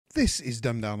This is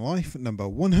Dumbed Down Life number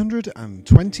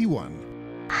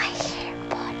 121. I hear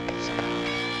pod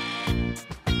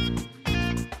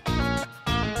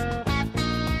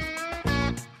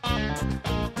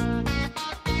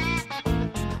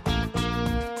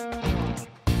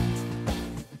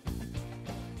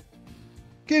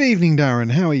Good evening,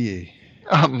 Darren. How are you?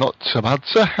 I'm not so bad,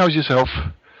 sir. How's yourself?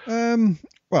 Well,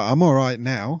 I'm all right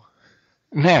now.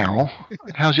 Now?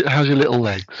 How's your little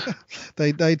legs?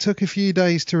 They took a few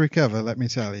days to recover, let me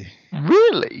tell you.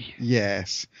 Really?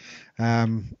 Yes.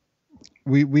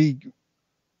 We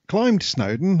climbed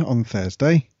Snowdon on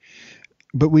Thursday,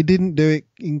 but we didn't do it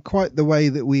in quite the way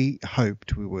that we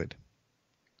hoped we would.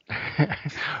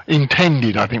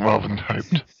 Intended, I think, rather than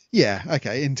hoped. Yeah,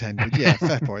 okay, intended. Yeah,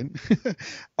 fair point.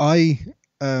 I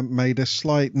made a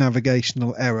slight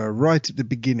navigational error right at the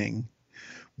beginning,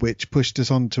 which pushed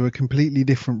us onto a completely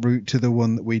different route to the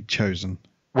one that we'd chosen.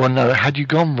 Well, no, had you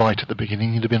gone right at the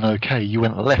beginning, you'd have been okay. You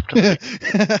went left at the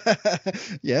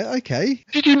beginning. Yeah, okay.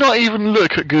 Did you not even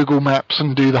look at Google Maps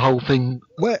and do the whole thing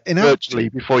virtually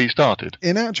before you started?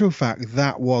 In actual fact,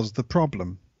 that was the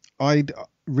problem. I'd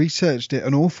researched it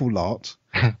an awful lot,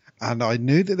 and I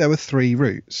knew that there were three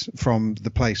routes from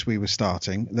the place we were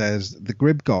starting. There's the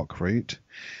Gribgoch route,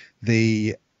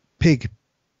 the Pig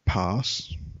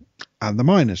Pass, and the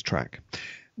Miners Track.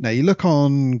 Now, you look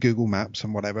on Google Maps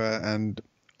and whatever, and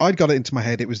I'd got it into my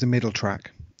head it was the middle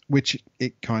track, which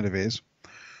it kind of is.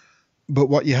 But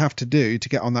what you have to do to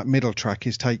get on that middle track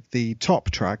is take the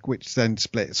top track, which then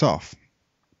splits off.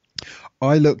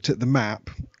 I looked at the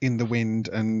map in the wind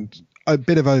and a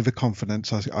bit of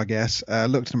overconfidence, I guess.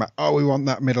 Looked at the map. Oh, we want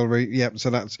that middle route. Yep.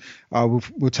 So that's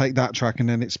we'll take that track and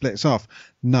then it splits off.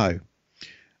 No,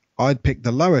 I'd picked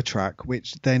the lower track,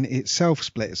 which then itself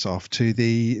splits off to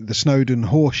the Snowdon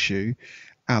Horseshoe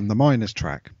and the Miners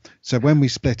Track. So when we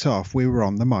split off, we were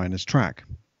on the Miners Track.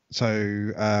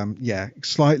 So yeah,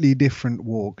 slightly different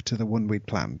walk to the one we'd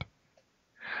planned.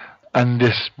 And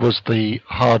this was the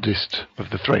hardest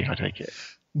of the three, I take it?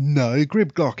 No,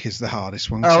 Gribgoch is the hardest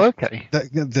one. Oh, okay.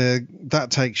 That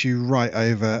takes you right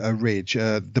over a ridge,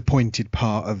 the pointed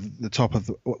part of the top of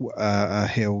a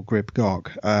hill,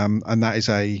 Gribgoch, and that is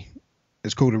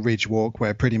it's called a ridge walk,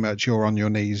 where pretty much you're on your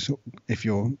knees if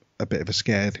you're a bit of a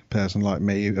scared person like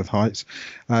me of heights,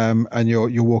 and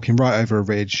you're walking right over a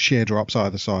ridge, sheer drops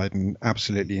either side, and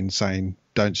absolutely insane.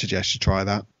 Don't suggest you try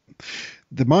that.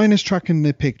 The Miners Track and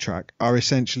the Pig Track are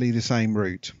essentially the same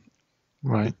route.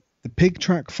 Right. The Pig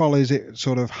Track follows it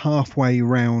sort of halfway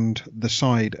round the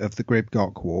side of the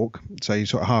Gribgoch walk, so you're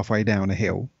sort of halfway down a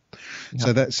hill.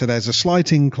 Yep. So there's a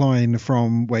slight incline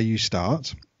from where you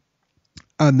start,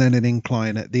 and then an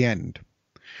incline at the end.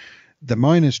 The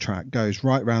Miners Track goes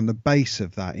right round the base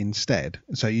of that instead,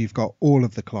 so you've got all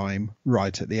of the climb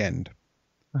right at the end.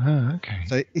 Oh, okay.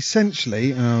 So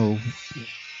essentially,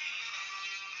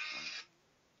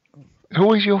 It's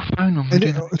always your phone on.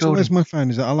 It's always my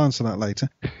phone. I'll answer that later.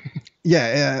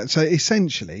 Yeah. So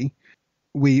essentially,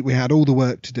 we had all the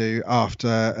work to do after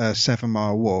a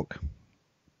 7-mile walk.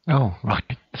 Oh, right.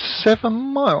 7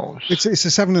 miles? It's a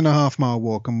 7.5 mile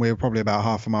walk, and we were probably about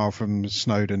half a mile from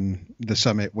Snowdon, the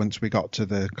summit, once we got to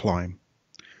the climb.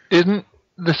 Isn't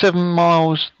the 7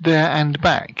 miles there and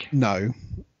back? No.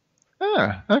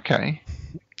 Oh, okay.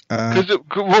 Because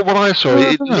what I saw,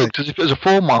 it looked as if it was a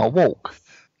 4-mile walk.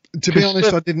 To be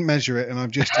honest, I didn't measure it, and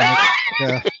I've just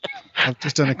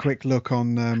done a quick look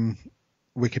on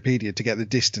Wikipedia to get the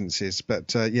distances.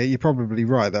 But yeah, you're probably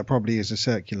right. That probably is a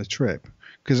circular trip.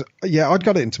 Because yeah, I'd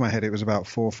got it into my head it was about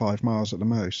 4 or 5 miles at the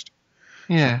most.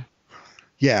 Yeah.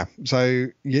 Yeah. So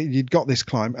you'd got this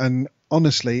climb, and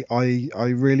honestly, I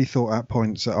really thought at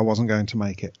points that I wasn't going to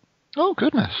make it. Oh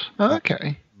goodness.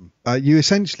 Okay. You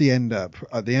essentially end up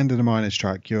at the end of the Miners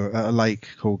Track. You're at a lake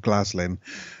called Glaslyn,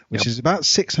 which is about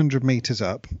 600 meters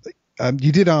up.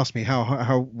 You did ask me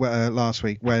how last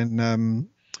week when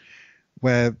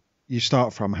where you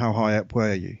start from, how high up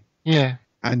were you? Yeah.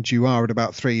 And you are at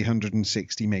about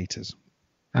 360 meters.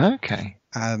 Okay.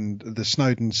 And the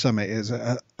Snowdon summit is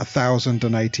at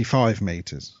 1,085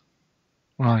 meters.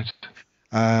 Right.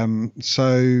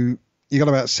 So you got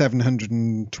about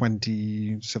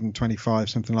 725,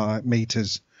 something like that,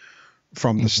 meters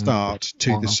from the start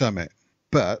to the summit.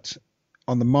 But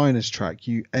on the Miners Track,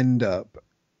 you end up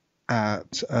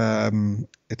at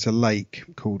it's a lake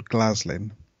called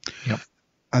Glaslyn. Yep.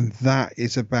 And that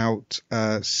is about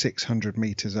 600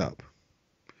 meters up.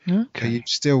 Okay. So you've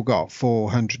still got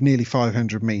nearly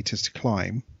 500 meters to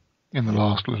climb. In the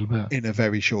last little bit. In a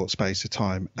very short space of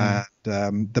time. And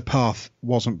the path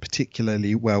wasn't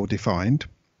particularly well defined.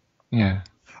 Yeah.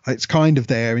 It's kind of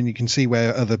there, and you can see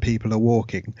where other people are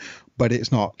walking, but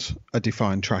it's not a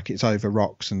defined track. It's over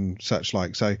rocks and such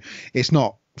like. So it's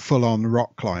not full on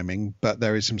rock climbing, but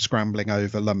there is some scrambling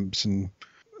over lumps and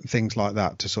things like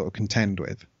that to sort of contend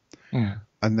with. Yeah.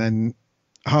 And then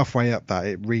halfway up that,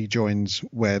 it rejoins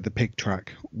where the pig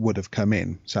track would have come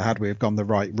in. So had we have gone the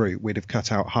right route, we'd have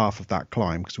cut out half of that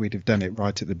climb because we'd have done it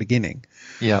right at the beginning.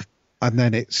 Yeah. And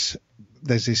then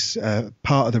there's this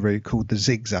part of the route called the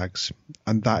zigzags,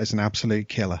 and that is an absolute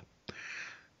killer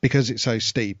because it's so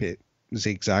steep. It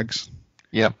zigzags.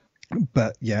 Yeah.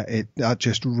 But yeah, that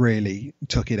just really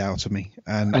took it out of me.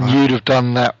 And you'd have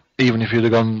done that even if you'd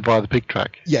have gone via the pig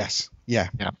track. Yes. Yeah.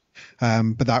 Yeah.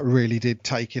 But that really did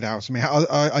take it out of me.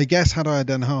 I guess had I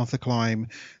done half the climb,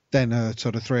 then a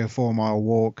sort of 3 or 4 mile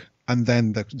walk, and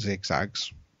then the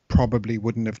zigzags, probably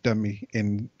wouldn't have done me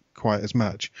in quite as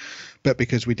much. But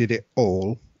because we did it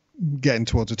all, getting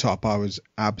towards the top, I was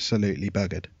absolutely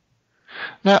buggered.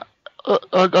 Now,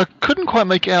 I couldn't quite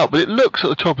make it out, but it looks at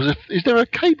the top as if, is there a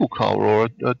cable car or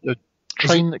a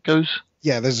train that goes?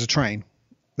 Yeah, there's a train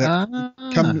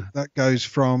that goes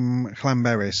from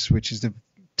Llanberis, which is the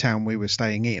town we were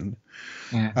staying in.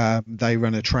 Yeah. They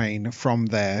run a train from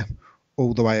there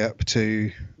all the way up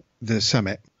to the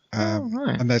summit,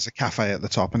 right. and there's a cafe at the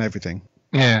top and everything.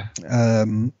 Yeah.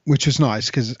 Which was nice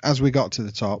because as we got to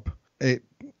the top,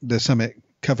 the summit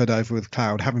covered over with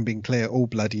cloud, having been clear all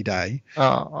bloody day.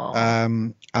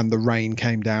 And the rain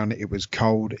came down. It was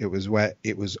cold. It was wet.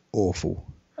 It was awful.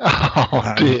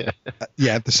 Oh dear.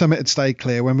 Yeah, the summit had stayed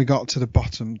clear. When we got to the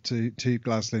bottom to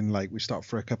Glaslyn Lake, we stopped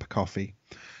for a cup of coffee.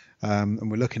 And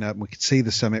we're looking up and we could see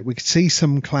the summit. We could see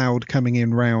some cloud coming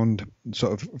in round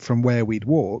sort of from where we'd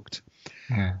walked.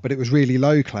 Yeah. But it was really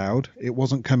low cloud. It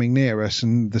wasn't coming near us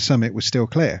and the summit was still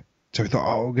clear. So we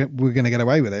thought, we're going to get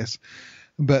away with this.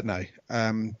 But no,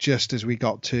 just as we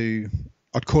got to,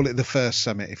 I'd call it the first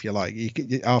summit, if you like.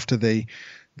 After the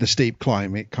steep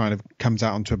climb, it kind of comes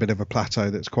out onto a bit of a plateau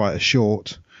that's quite a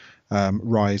short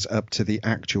rise up to the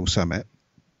actual summit.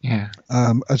 Yeah.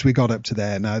 As we got up to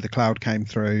there, no, the cloud came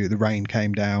through, the rain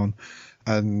came down,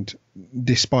 and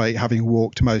despite having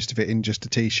walked most of it in just a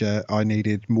t-shirt, I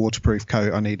needed waterproof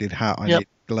coat, I needed hat, I needed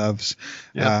gloves.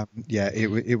 Yep.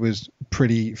 It was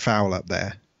pretty foul up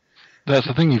there. That's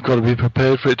the thing, you've got to be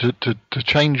prepared for it to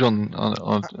change on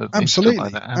absolutely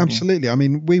like that, absolutely you? I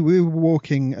mean, we were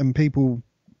walking and people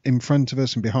in front of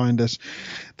us and behind us,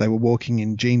 they were walking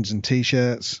in jeans and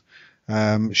t-shirts,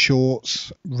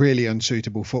 shorts, really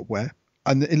unsuitable footwear,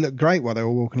 and it looked great while they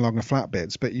were walking along the flat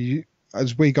bits, but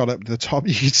as we got up to the top,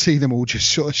 you could see them all just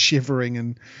sort of shivering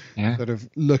and sort of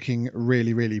looking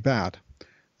really, really bad.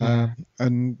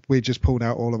 And we just pulled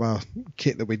out all of our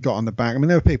kit that we'd got on the back. I mean,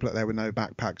 there were people up there with no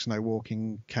backpacks, no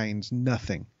walking canes,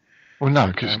 nothing. Well, no,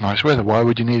 because it's nice weather. Why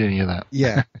would you need any of that?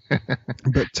 Yeah,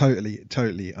 but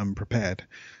totally unprepared.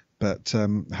 But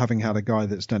having had a guy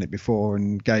that's done it before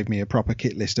and gave me a proper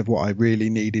kit list of what I really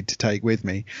needed to take with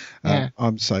me,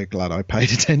 I'm so glad I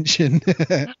paid attention.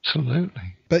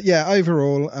 Absolutely. But yeah,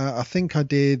 overall, I think I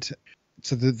did.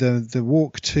 So the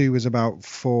walk to was about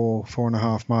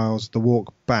 4.5 miles. The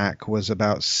walk back was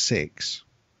about 6.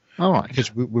 All right.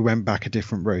 Because we went back a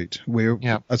different route.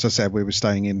 As I said, we were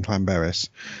staying in Llanberis,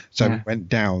 so we went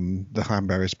down the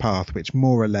Llanberis path, which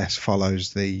more or less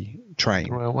follows the train.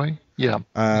 The railway. Yeah.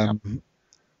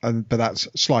 But that's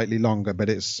slightly longer, but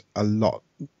it's a lot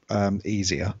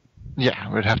easier. Yeah,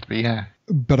 it would have to be. Yeah.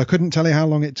 But I couldn't tell you how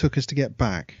long it took us to get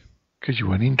back. Because you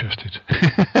weren't interested.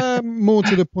 More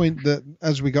to the point that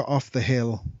as we got off the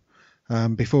hill,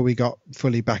 before we got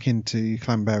fully back into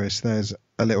Llanberis, there's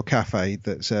a little cafe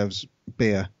that serves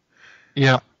beer.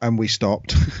 Yeah. And we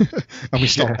stopped. And we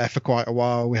stopped there for quite a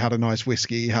while. We had a nice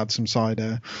whiskey, had some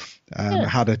cider,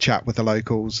 had a chat with the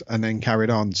locals, and then carried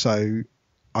on. So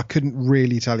I couldn't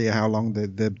really tell you how long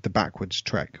the backwards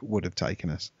trek would have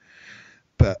taken us.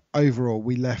 But overall,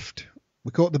 we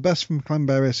caught the bus from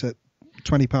Llanberis at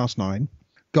 9:20,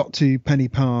 got to Penny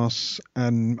Pass,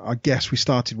 and I guess we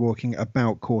started walking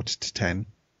about 9:45.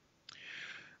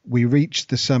 We reached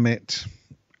the summit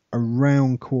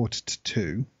around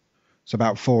 1:45, so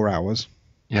about 4 hours.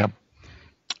 Yeah.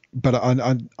 But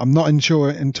I'm not unsure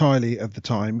entirely of the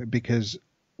time, because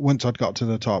once I'd got to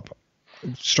the top,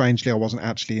 strangely, I wasn't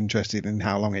actually interested in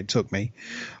how long it took me.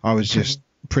 I was just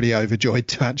pretty overjoyed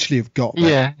to actually have got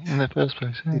there. Yeah, in the first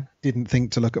place. Yeah. Didn't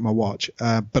think to look at my watch.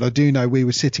 But I do know we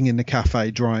were sitting in the cafe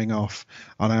drying off,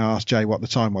 and I asked Jay what the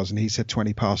time was, and he said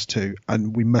 2:20,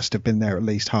 and we must have been there at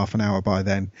least half an hour by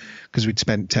then, because we'd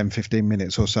spent 10-15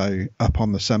 minutes or so up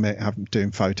on the summit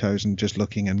doing photos and just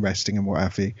looking and resting and what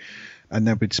have you. And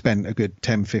then we'd spent a good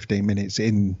 10-15 minutes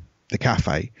in the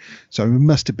cafe. So we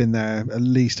must have been there at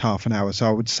least half an hour. So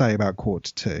I would say about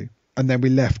 2:45. And then we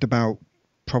left about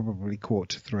probably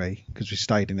 2:45 because we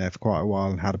stayed in there for quite a while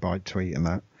and had a bite to eat and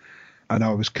that. And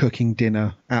I was cooking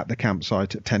dinner at the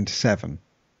campsite at 10 to 7.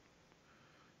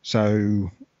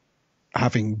 So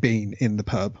having been in the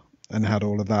pub and had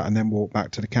all of that and then walked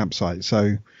back to the campsite.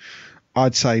 So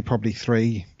I'd say probably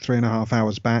 3.5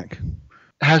 hours back.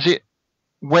 Has it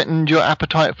whetted your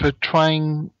appetite for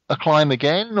trying a climb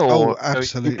again? Or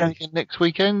absolutely. Are you going again next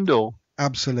weekend? Or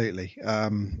Absolutely.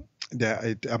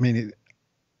 It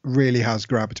really has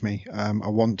grabbed me. I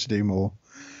want to do more.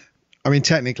 I mean,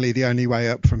 technically, the only way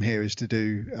up from here is to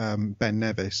do Ben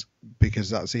Nevis because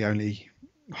that's the only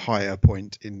higher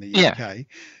point in the UK.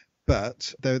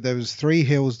 But there was 3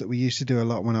 hills that we used to do a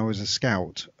lot when I was a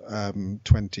scout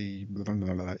 20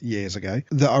 years ago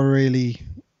that I really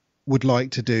would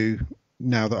like to do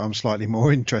now that I'm slightly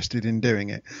more interested in doing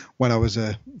it. When I was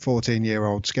a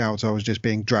 14-year-old scout, I was just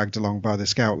being dragged along by the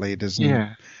scout leaders.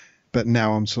 But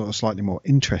now I'm sort of slightly more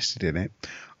interested in it.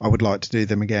 I would like to do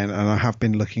them again. And I have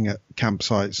been looking at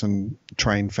campsites and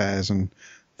train fares and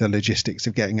the logistics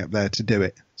of getting up there to do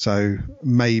it. So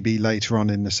maybe later on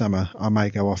in the summer, I may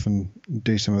go off and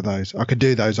do some of those. I could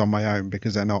do those on my own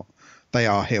because they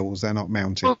are hills, they're not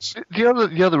mountains. Well,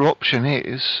 the other option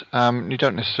is you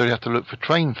don't necessarily have to look for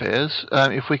train fares.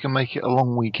 If we can make it a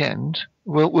long weekend,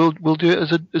 we'll do it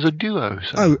as a duo.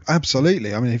 So. Oh,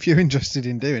 absolutely. I mean, if you're interested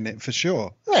in doing it, for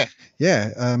sure. Yeah.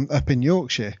 Up in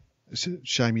Yorkshire. It's a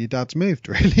shame your dad's moved,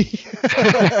 really.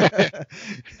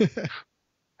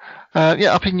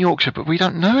 Up in Yorkshire, but we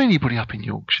don't know anybody up in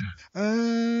Yorkshire.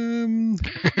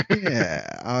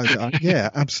 Yeah,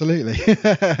 absolutely.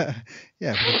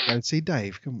 Yeah, we could go see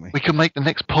Dave, couldn't we? We can make the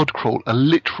next pod crawl a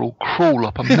literal crawl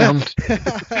up a mountain.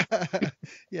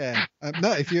 Yeah.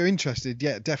 No, if you're interested,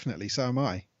 yeah, definitely. So am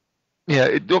I.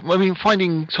 Yeah,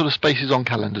 finding sort of spaces on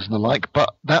calendars and the like,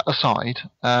 but that aside,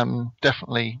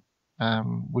 definitely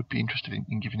would be interested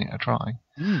in giving it a try.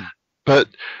 But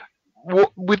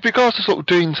with regards to sort of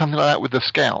doing something like that with the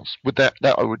scouts, would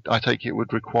I take it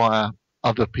would require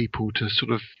other people to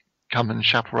sort of come and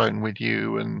chaperone with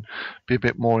you and be a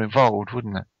bit more involved,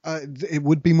 wouldn't it? It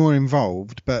would be more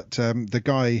involved, but the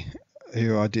guy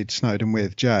who I did Snowdon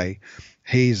with, Jay,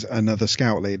 he's another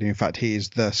scout leader. In fact, he is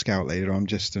the scout leader. I'm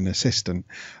just an assistant.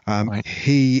 Right.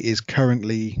 He is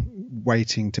currently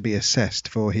waiting to be assessed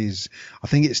for his, I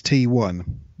think it's T1,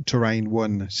 Terrain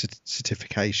 1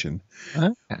 certification,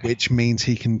 which means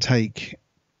he can take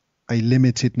a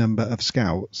limited number of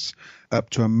scouts up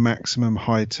to a maximum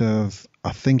height of,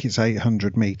 I think it's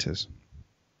 800 meters.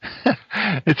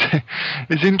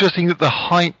 It's interesting that the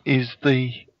height is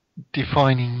the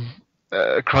defining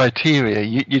criteria.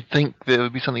 You'd think there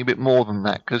would be something a bit more than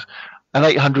that, because an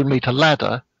 800-meter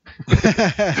ladder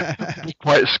would be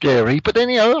quite scary, but then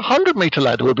a 100-meter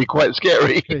ladder would be quite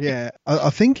scary. Yeah, I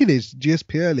think it is just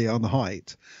purely on the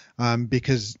height,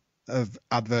 because of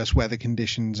adverse weather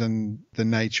conditions and the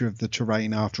nature of the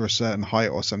terrain after a certain height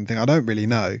or something. I don't really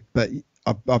know, but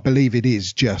I believe it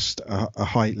is just a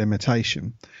height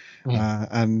limitation.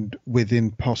 And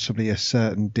within possibly a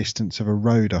certain distance of a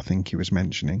road, I think he was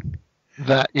mentioning.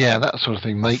 That sort of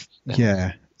thing, mate.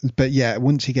 Yeah, but yeah,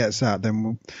 once he gets that,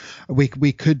 then we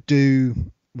could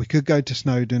go to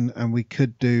Snowdon and we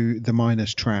could do the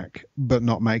minus track, but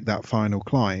not make that final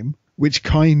climb, which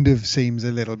kind of seems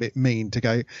a little bit mean to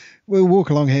go, we'll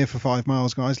walk along here for 5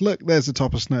 miles, guys. Look, there's the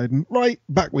top of Snowdon. Right,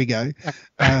 back we go.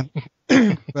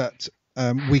 But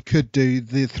we could do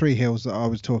the 3 hills that I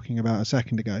was talking about a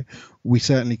second ago. We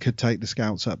certainly could take the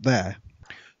scouts up there.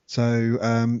 So,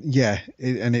 and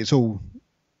it's all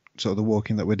sort of the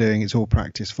walking that we're doing. It's all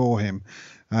practice for him.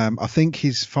 I think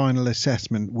his final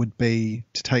assessment would be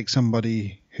to take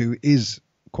somebody who is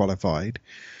qualified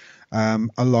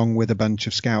along with a bunch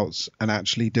of scouts and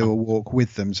actually do a walk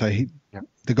with them. So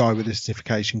the guy with the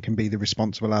certification can be the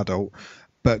responsible adult,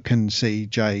 but can see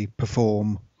Jay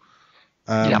perform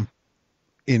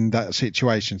in that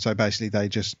situation. So basically they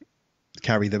just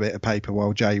carry the bit of paper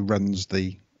while Jay runs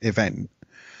the event.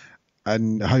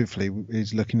 And hopefully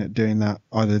he's looking at doing that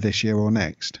either this year or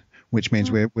next, which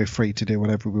means we're free to do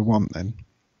whatever we want then.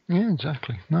 Yeah,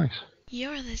 exactly. Nice.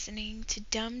 You're listening to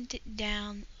Dumbed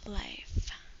Down Life.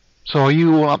 So are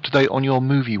you all up to date on your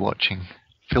movie watching,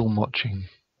 film watching?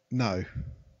 No.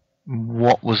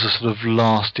 What was the sort of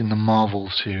last in the Marvel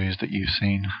series that you've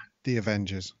seen? The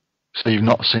Avengers. So you've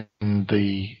not seen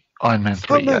the Iron Man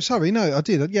 3 yet? No, sorry, no, I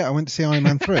did. Yeah, I went to see Iron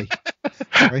Man 3.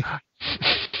 Sorry.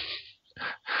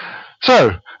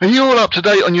 So, are you all up to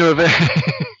date on your event?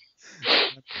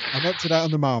 I'm up to date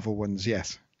on the Marvel ones,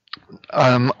 yes.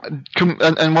 And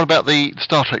what about the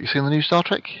Star Trek? You seen the new Star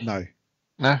Trek? No.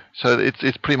 No. So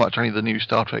it's pretty much only the new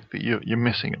Star Trek that you're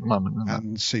missing at the moment. Isn't it?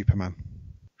 And Superman.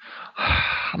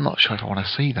 I'm not sure if I want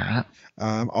to see that.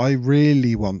 I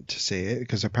really want to see it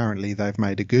because apparently they've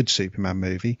made a good Superman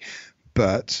movie,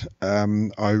 but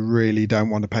I really don't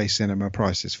want to pay cinema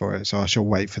prices for it, so I shall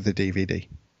wait for the DVD.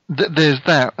 There's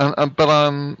that,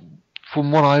 but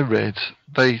from what I read,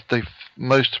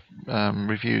 most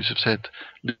reviews have said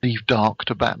leave dark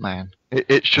to Batman.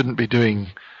 It shouldn't be doing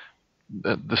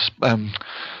the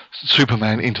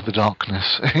Superman into the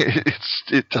darkness.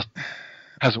 It just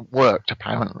hasn't worked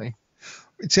apparently.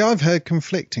 See, I've heard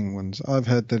conflicting ones. I've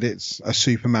heard that it's a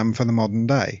Superman for the modern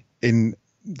day. In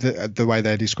the way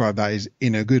they describe that is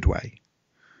in a good way.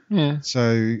 Yeah.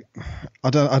 So I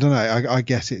don't know. I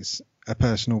guess it's a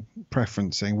personal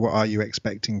preference thing. What are you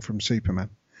expecting from Superman?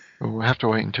 Well, we'll have to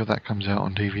wait until that comes out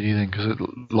on DVD then, because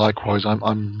likewise,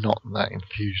 I'm not that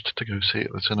enthused to go see it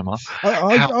at the cinema.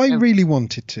 I really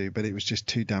wanted to, but it was just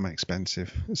too damn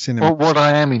expensive. Cinema. Well, what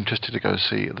I am interested to go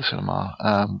see at the cinema,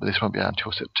 but this won't be out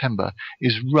until September,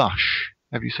 is Rush.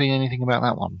 Have you seen anything about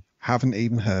that one? Haven't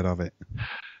even heard of it.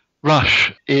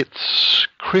 Rush. It's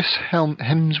Chris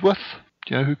Hemsworth.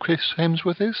 Do you know who Chris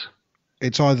Hemsworth is?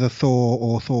 It's either Thor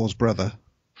or Thor's brother.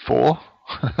 Thor.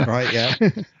 Right, yeah.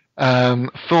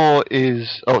 Thor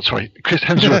is... Oh, sorry. Chris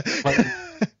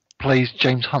Hemsworth plays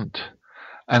James Hunt.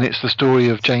 And it's the story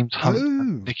of James Hunt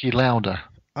and Niki Lauda.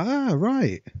 Ah,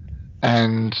 right.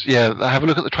 And, yeah, have a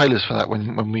look at the trailers for that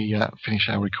when we finish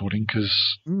our recording,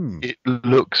 because it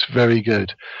looks very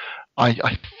good.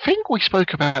 I think we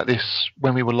spoke about this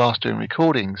when we were last doing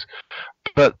recordings,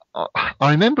 but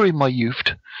I remember in my youth,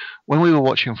 when we were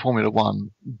watching Formula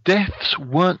One, deaths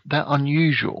weren't that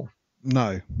unusual.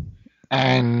 No.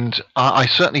 And I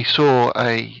certainly saw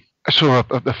a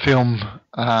film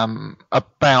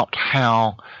about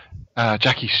how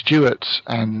Jackie Stewart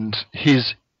and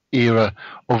his era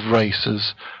of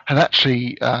racers had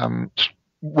actually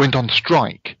went on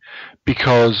strike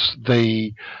because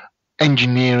the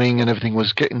engineering and everything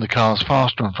was getting the cars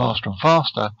faster and faster and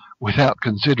faster without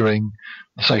considering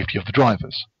the safety of the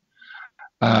drivers.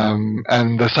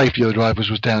 And the safety of the drivers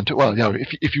was down to, well,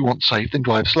 if you want safe, then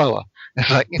drive slower. It's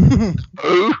like,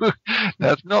 oh,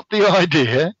 that's not the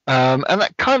idea. And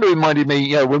that kind of reminded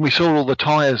me, when we saw all the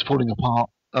tyres falling apart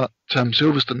at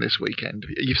Silverstone this weekend.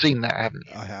 You've seen that, haven't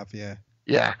you? I have, yeah.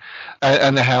 Yeah.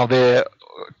 And how they're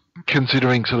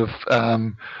considering sort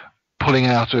of pulling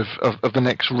out of the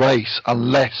next race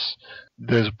unless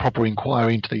there's a proper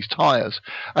inquiry into these tyres.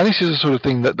 And this is the sort of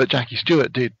thing that Jackie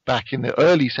Stewart did back in the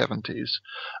early 70s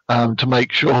to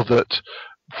make sure that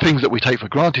things that we take for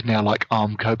granted now, like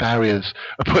Armco barriers,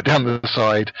 are put down the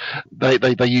side.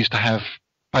 They used to have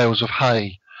bales of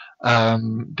hay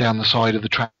down the side of the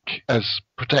track as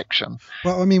protection.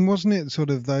 Well, I mean, wasn't it sort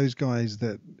of those guys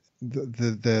that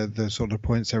the sort of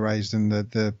points they raised and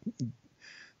the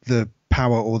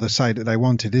power or the say that they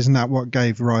wanted? Isn't that what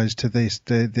gave rise to this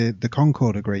the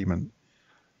Concord Agreement?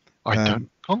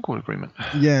 Concord Agreement.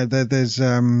 Yeah, there's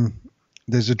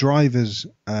a drivers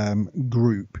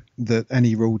group that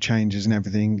any rule changes and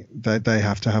everything they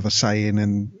have to have a say in,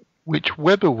 and which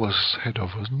Webber was head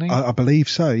of, wasn't he? I believe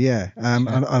so, yeah. And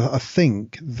I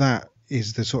think that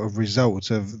is the sort of result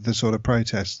of the sort of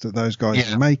protests that those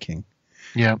guys are making.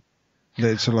 Yeah.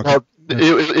 It's like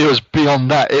it was beyond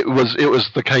that. It was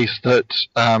the case that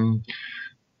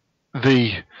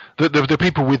the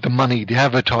people with the money, the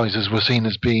advertisers, were seen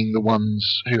as being the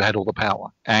ones who had all the power,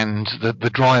 and the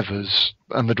drivers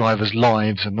and the drivers'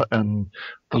 lives and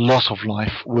the loss of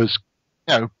life was,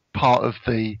 part of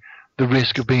the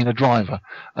risk of being a driver,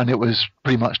 and it was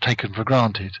pretty much taken for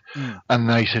granted. And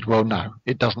they said, well, no,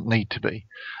 it doesn't need to be.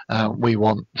 We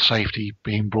want safety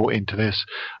being brought into this,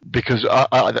 because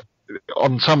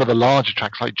on some of the larger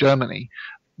tracks like Germany,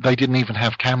 they didn't even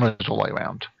have cameras all the way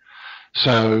around.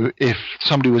 So if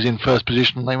somebody was in first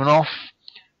position, they went off,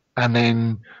 and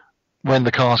then when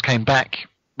the cars came back,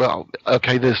 well,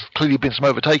 okay, there's clearly been some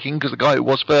overtaking because the guy who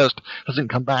was first hasn't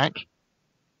come back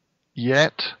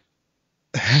yet.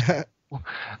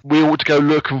 We ought to go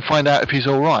look and find out if he's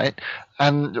all right.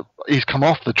 And he's come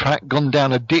off the track, gone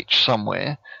down a ditch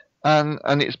somewhere,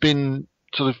 and it's been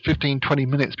sort of 15, 20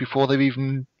 minutes before they've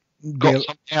even got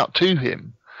something out to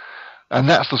him. And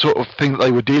that's the sort of thing that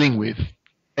they were dealing with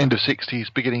end of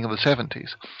 60s, beginning of the 70s.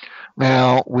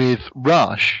 Now, with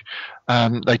Rush,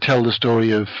 they tell the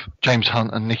story of James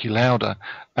Hunt and Niki Lauda,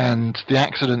 and the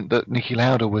accident that Niki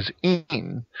Lauda was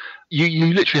in,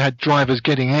 you literally had drivers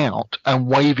getting out and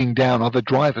waving down other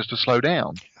drivers to slow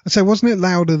down. So wasn't it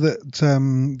Lauda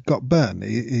that got burnt?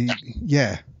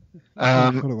 Yeah.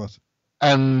 I thought it was.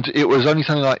 And it was only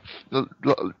something like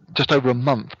just over a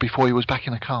month before he was back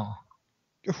in a car.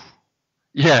 Oof.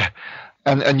 Yeah,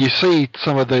 and you see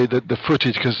some of the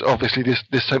footage, because obviously this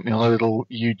sent me on a little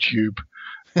YouTube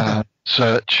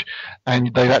search,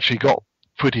 and they've actually got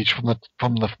footage from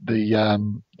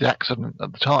the accident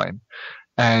at the time,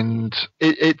 and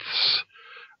it's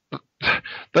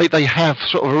they have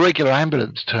sort of a regular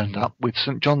ambulance turned up with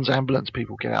St John's ambulance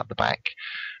people get out the back,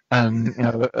 and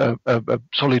a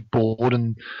solid board,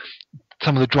 and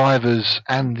some of the drivers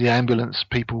and the ambulance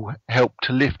people help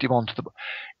to lift him onto the.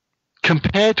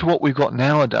 Compared to what we've got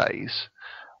nowadays,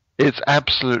 it's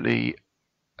absolutely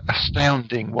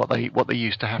astounding what they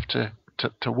used to have to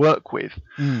work with.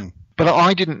 But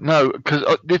I didn't know, because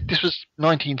this was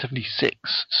 1976,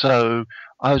 so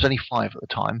I was only 5 at the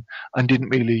time and didn't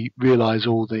really realise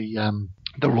all the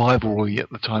rivalry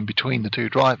at the time between the two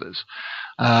drivers.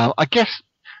 I guess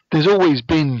there's always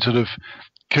been sort of,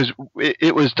 because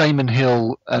it was Damon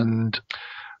Hill and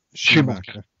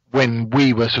Schumacher when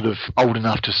we were sort of old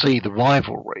enough to see the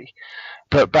rivalry.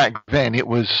 But back then it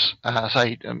was,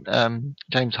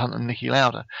 James Hunt and Niki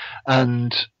Lauda,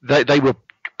 and they were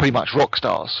pretty much rock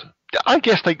stars. I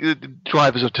guess the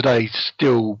drivers of today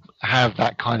still have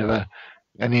that kind of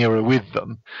an era with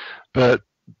them, but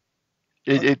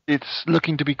it's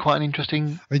looking to be quite an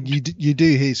interesting. And you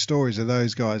do hear stories of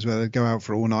those guys where they go out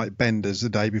for all-night benders the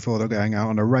day before they're going out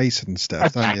on a race and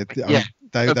stuff, don't you? Yeah.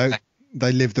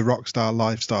 They lived the rock star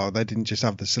lifestyle. They didn't just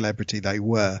have the celebrity. They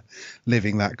were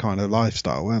living that kind of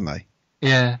lifestyle, weren't they?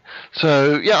 Yeah.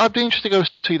 So, yeah, I'd be interested to go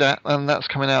see that, and that's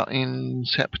coming out in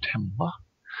September.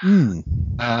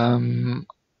 And,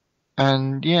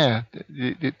 yeah,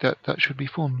 that should be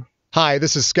fun. Hi,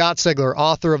 this is Scott Sigler,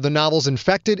 author of the novels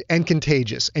Infected and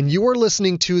Contagious, and you are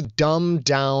listening to Dumbed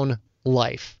Down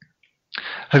Life.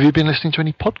 Have you been listening to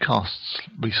any podcasts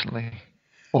recently?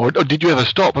 Or did you ever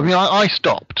stop? I mean, I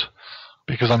stopped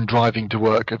because I'm driving to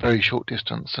work a very short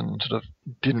distance and sort of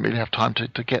didn't really have time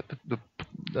to get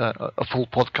a full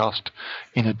podcast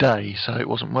in a day, so it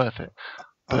wasn't worth it.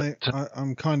 But,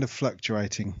 I'm kind of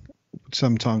fluctuating.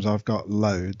 Sometimes I've got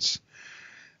loads,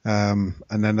 and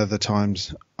then other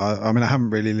times, I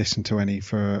haven't really listened to any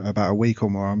for about a week or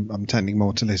more. I'm tending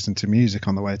more to listen to music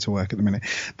on the way to work at the minute.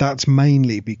 That's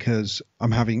mainly because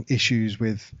I'm having issues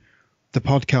with the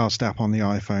podcast app on the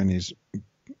iPhone is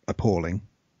appalling.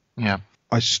 Yeah.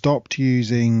 I stopped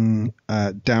using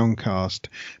Downcast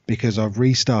because I've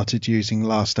restarted using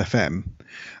Last.fm,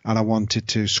 and I wanted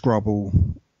to scrobble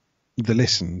the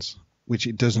listens, which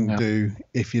it doesn't do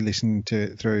if you listen to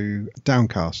it through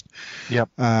Downcast. Yep.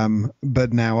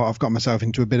 But now I've got myself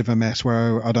into a bit of a mess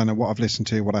where I don't know what I've listened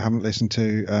to, what I haven't listened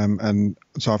to, and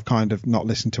so I've kind of not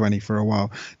listened to any for a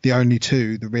while. The only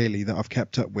two that I've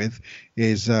kept up with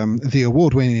is the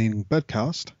award-winning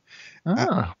Budcast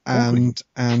and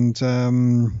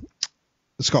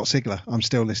Scott Sigler. I'm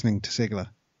still listening to Sigler.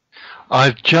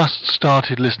 I've just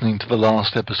started listening to the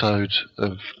last episode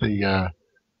of the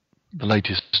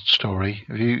latest story.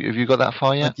 Have you got that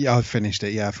far yet? Yeah, I've finished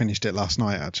it. Yeah, I finished it last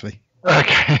night, actually.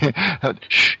 Okay.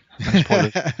 Shh. No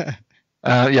spoilers.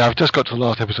 Yeah, I've just got to the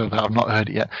last episode of that. I've not heard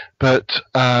it yet. But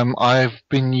I've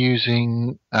been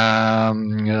using...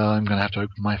 I'm going to have to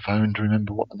open my phone to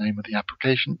remember what the name of the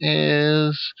application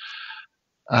is.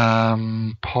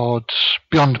 Beyond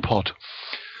Pod.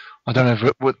 I don't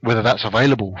know whether that's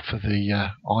available for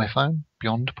the iPhone,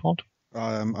 Beyond Pod.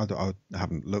 I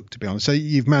haven't looked, to be honest. So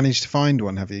you've managed to find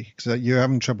one, have you? Because you're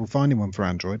having trouble finding one for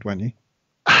Android, weren't you?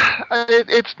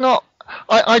 It's not.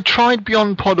 I tried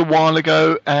Beyond Pod a while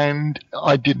ago, and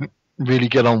I didn't really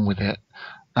get on with it.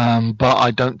 But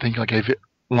I don't think I gave it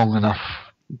long enough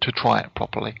to try it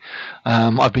properly.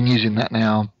 I've been using that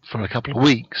now for a couple of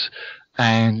weeks,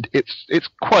 and it's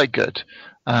quite good.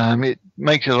 It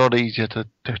makes it a lot easier to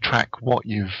track what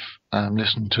you've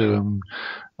listened to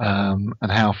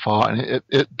and how far, and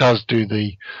it does do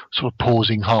the sort of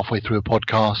pausing halfway through a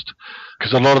podcast,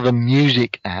 because a lot of the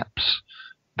music apps,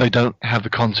 they don't have the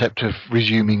concept of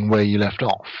resuming where you left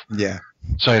off. Yeah.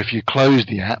 So if you close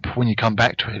the app, when you come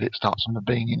back to it, it starts from the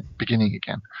beginning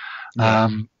again. Yeah.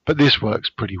 But this works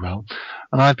pretty well.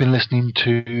 And I've been listening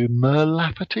to Mur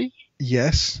Lafferty.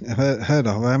 Yes, I've heard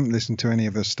of. I haven't listened to any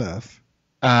of her stuff.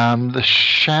 The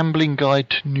Shambling Guide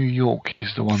to New York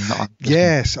is the one that I'm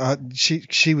Yes,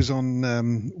 she was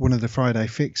on one of the Friday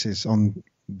Fixes on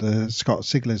the Scott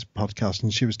Sigler's podcast,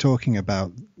 and she was talking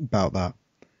about that.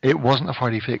 It wasn't a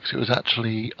Friday Fix. It was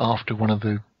actually after one of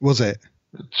the... Was it?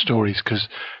 ...stories, because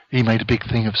he made a big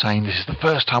thing of saying this is the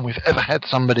first time we've ever had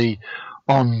somebody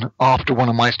on after one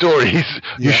of my stories,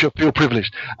 you Yeah. should feel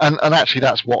privileged. And actually,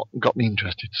 that's what got me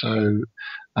interested. So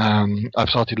I've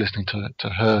started listening to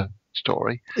her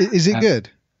story. Is it good?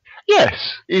 Yes,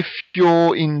 if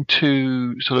you're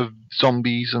into sort of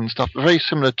zombies and stuff, very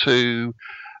similar to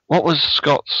what was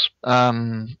Scott's. I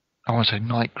want to say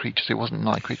Night Creatures. It wasn't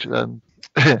Night Creatures.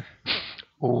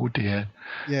 Oh dear.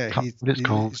 Yeah, Can't remember what it's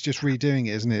called. he's just redoing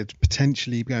it, isn't it? It's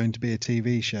potentially going to be a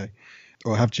TV show.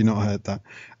 Or have you not heard that?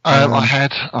 I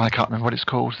had. I can't remember what it's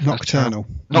called. Nocturnal.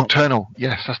 Nocturnal.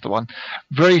 Yes, that's the one.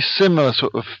 Very similar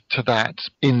sort of to that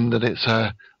in that it's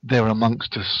a They're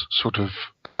Amongst Us sort of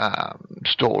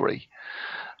story.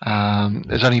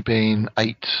 There's only been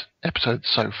 8 episodes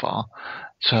so far,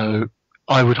 so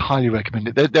I would highly recommend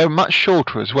it. They're much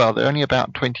shorter as well. They're only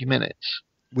about 20 minutes.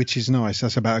 Which is nice.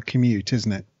 That's about a commute,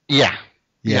 isn't it? Yeah.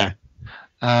 Yeah.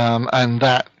 And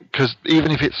that, because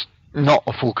even if it's not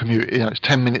a full commute, it's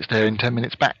 10 minutes there and 10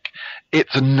 minutes back,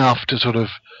 it's enough to sort of...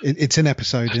 It's an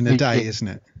episode in a day, isn't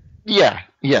it? Yeah,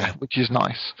 which is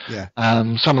nice. Yeah.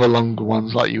 Some of the longer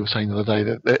ones, like you were saying the other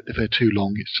day, that if they're too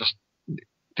long, it's just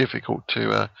difficult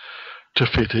to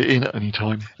fit it in at any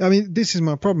time. I mean, this is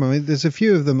my problem. I mean, there's a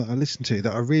few of them that I listen to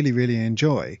that I really, really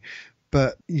enjoy,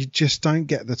 but you just don't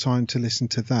get the time to listen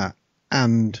to that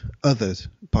and other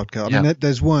podcasts. I mean,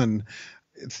 there's one,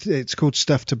 it's called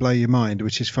Stuff to Blow Your Mind,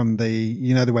 which is from the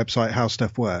website How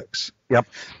Stuff Works. Yep.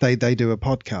 They do a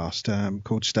podcast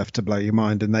called Stuff to Blow Your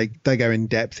Mind, and they go in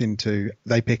depth into,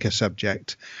 they pick a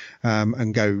subject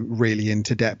and go really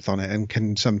into depth on it, and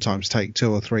can sometimes take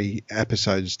 2 or 3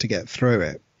 episodes to get through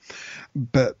it.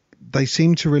 But they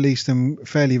seem to release them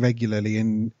fairly regularly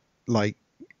in like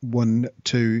 1,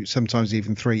 2, sometimes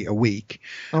even 3 a week.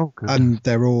 Oh, good. And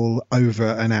they're all over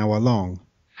an hour long.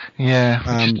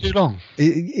 Yeah, which is too long.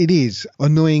 It is.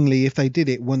 Annoyingly, if they did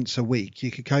it once a week,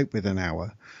 you could cope with an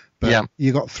hour. But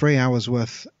you got 3 hours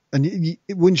worth. And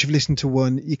once you've listened to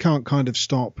one, you can't kind of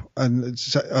stop, and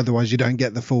otherwise you don't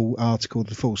get the full article,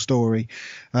 the full story.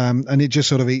 And it just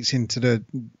sort of eats into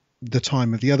the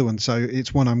time of the other one. So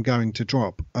it's one I'm going to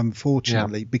drop,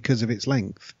 unfortunately, because of its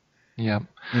length. Yeah.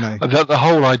 You know, the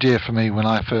whole idea for me when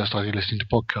I first started listening to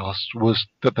podcasts was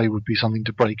that they would be something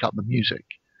to break up the music.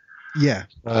 Yeah.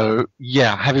 So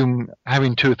having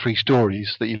 2 or 3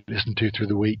 stories that you listen to through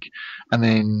the week, and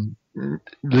then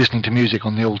listening to music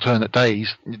on the alternate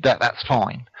days, that's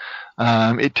fine.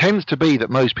 It tends to be that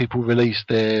most people release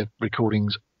their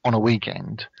recordings on a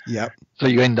weekend. Yep. So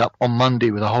you end up on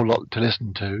Monday with a whole lot to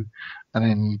listen to, and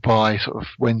then by sort of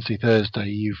Wednesday, Thursday,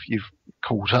 you've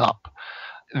caught up.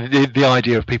 The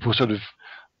idea of people sort of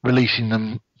releasing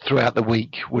them throughout the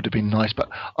week would have been nice, but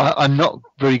I'm not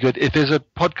very good. If there's a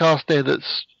podcast there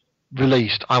that's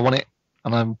released, I want it,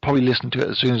 and I'm probably listening to it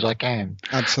as soon as I can.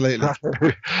 Absolutely.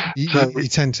 You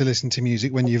tend to listen to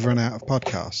music when you've run out of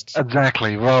podcasts.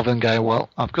 Exactly, rather than go, well,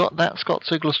 I've got that Scott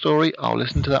Sigler story, I'll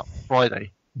listen to that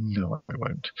Friday. No, I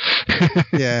won't.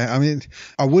 Yeah, I mean,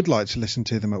 I would like to listen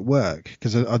to them at work,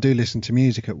 because I do listen to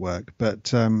music at work,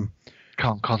 but...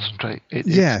 can't concentrate.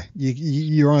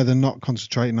 You're either not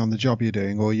concentrating on the job you're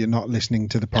doing, or you're not listening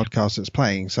to the podcast that's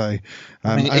playing. So,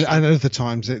 and other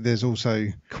times there's also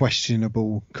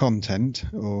questionable content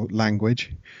or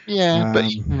language. Yeah, but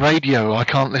radio, I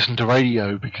can't listen to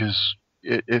radio because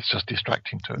it's just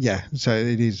distracting to it. Yeah, so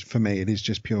it is, for me, it is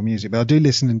just pure music. But I do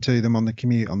listen to them on the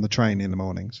commute, on the train in the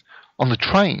mornings. On the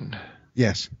train?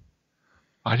 Yes.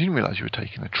 I didn't realise you were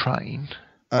taking a train.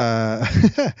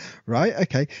 Right,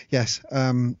 okay, yes.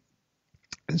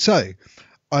 So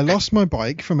I lost my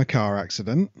bike from a car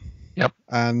accident. Yep.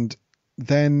 And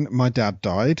then my dad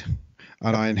died,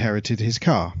 and I inherited his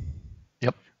car.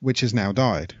 Yep. Which has now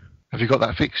died. Have you got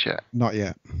that fixed yet? Not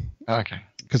yet. Okay.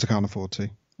 Because I can't afford to.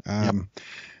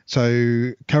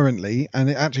 So currently, and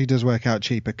it actually does work out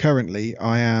cheaper, currently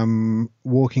I am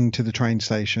walking to the train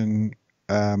station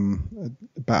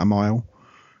about a mile,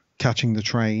 catching the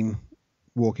train,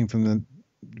 walking from the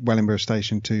Wellingborough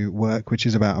station to work, which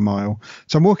is about a mile.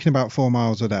 So I'm walking about 4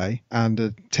 miles a day and a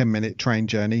 10-minute train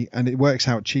journey, and it works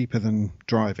out cheaper than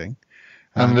driving.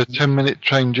 And the 10-minute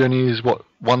train journey is what,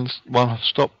 one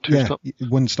stop, two stop?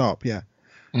 One stop, yeah.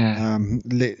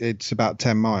 It's about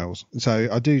 10 miles. So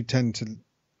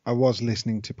I was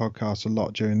listening to podcasts a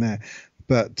lot during there,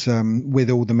 but with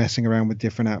all the messing around with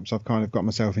different apps, I've kind of got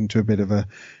myself into a bit of a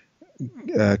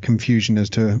confusion as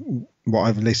to what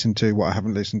I've listened to, what I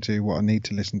haven't listened to, what I need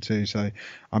to listen to. So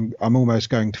I'm almost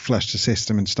going to flush the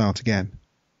system and start again.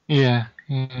 Yeah.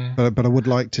 But I would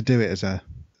like to do it as a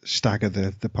stagger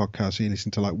the podcast. So you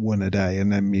listen to like one a day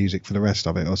and then music for the rest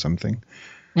of it or something.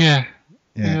 Yeah.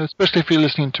 Yeah. Especially if you're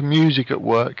listening to music at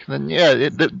work, then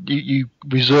you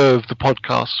reserve the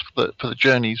podcasts for the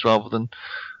journeys rather than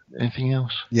anything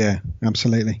else. Yeah,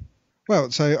 absolutely.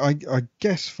 Well, so I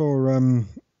guess for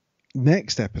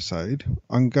next episode,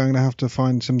 I'm going to have to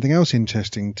find something else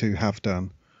interesting to have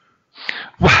done.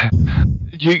 Well,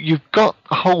 you've got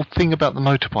a whole thing about the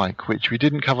motorbike, which we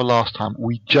didn't cover last time.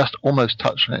 We just almost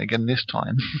touched on it again this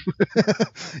time.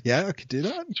 Yeah, I could do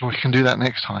that. So we can do that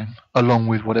next time, along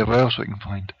with whatever else we can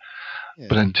find. Yeah.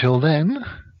 But until then,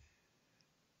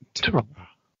 Ta-ra.